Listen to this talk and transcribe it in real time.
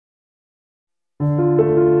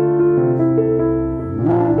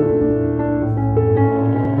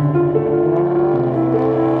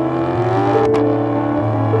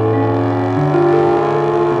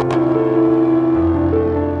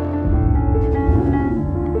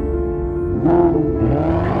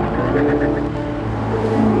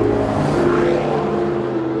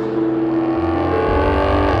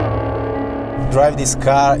drive this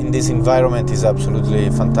car in this environment is absolutely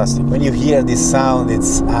fantastic. When you hear this sound,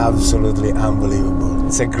 it's absolutely unbelievable.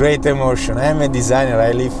 It's a great emotion. I'm a designer,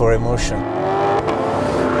 I live for emotion.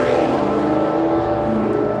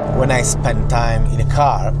 When I spend time in a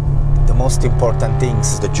car, the most important thing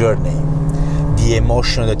is the journey, the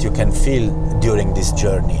emotion that you can feel during this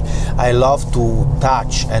journey. I love to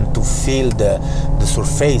touch and to feel the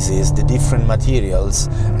surfaces, the different materials.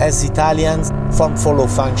 As Italians, form follow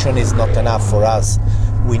function is not enough for us.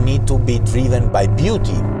 We need to be driven by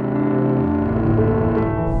beauty.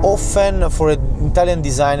 Often for an Italian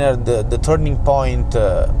designer, the turning point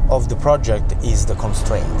of the project is the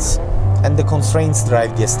constraints. And the constraints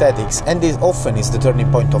drive the aesthetics, and this often is the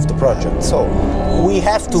turning point of the project. So we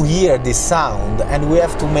have to hear this sound, and we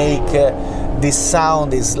have to make this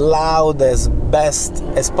sound as loud, as best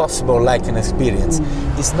as possible, like an experience.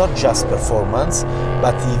 It's not just performance,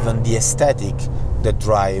 but even the aesthetic that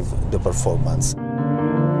drive the performance.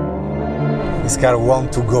 This car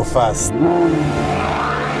wants to go fast.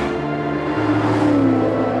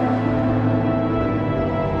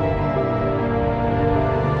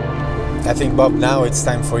 I think, Bob, now it's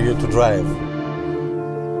time for you to drive.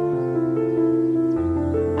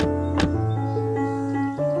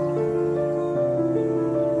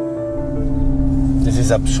 This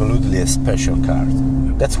is absolutely a special car.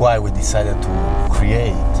 That's why we decided to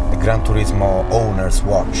create the Granturismo owner's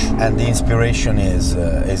watch, and the inspiration is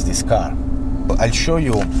this car. I'll show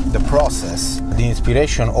you the process. The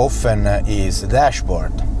inspiration often is the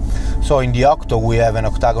dashboard. So in the Octo we have an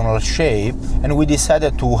octagonal shape, and we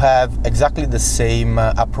decided to have exactly the same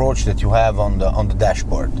approach that you have on the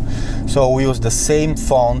dashboard. So we use the same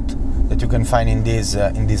font that you can find in this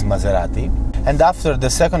Maserati. And after, the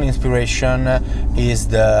second inspiration is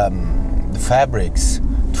the fabrics,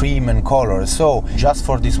 trim and color. So just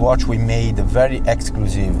for this watch we made a very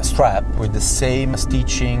exclusive strap with the same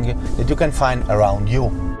stitching that you can find around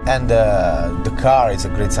you. And the car is a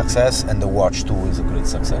great success, and the watch too is a great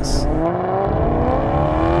success.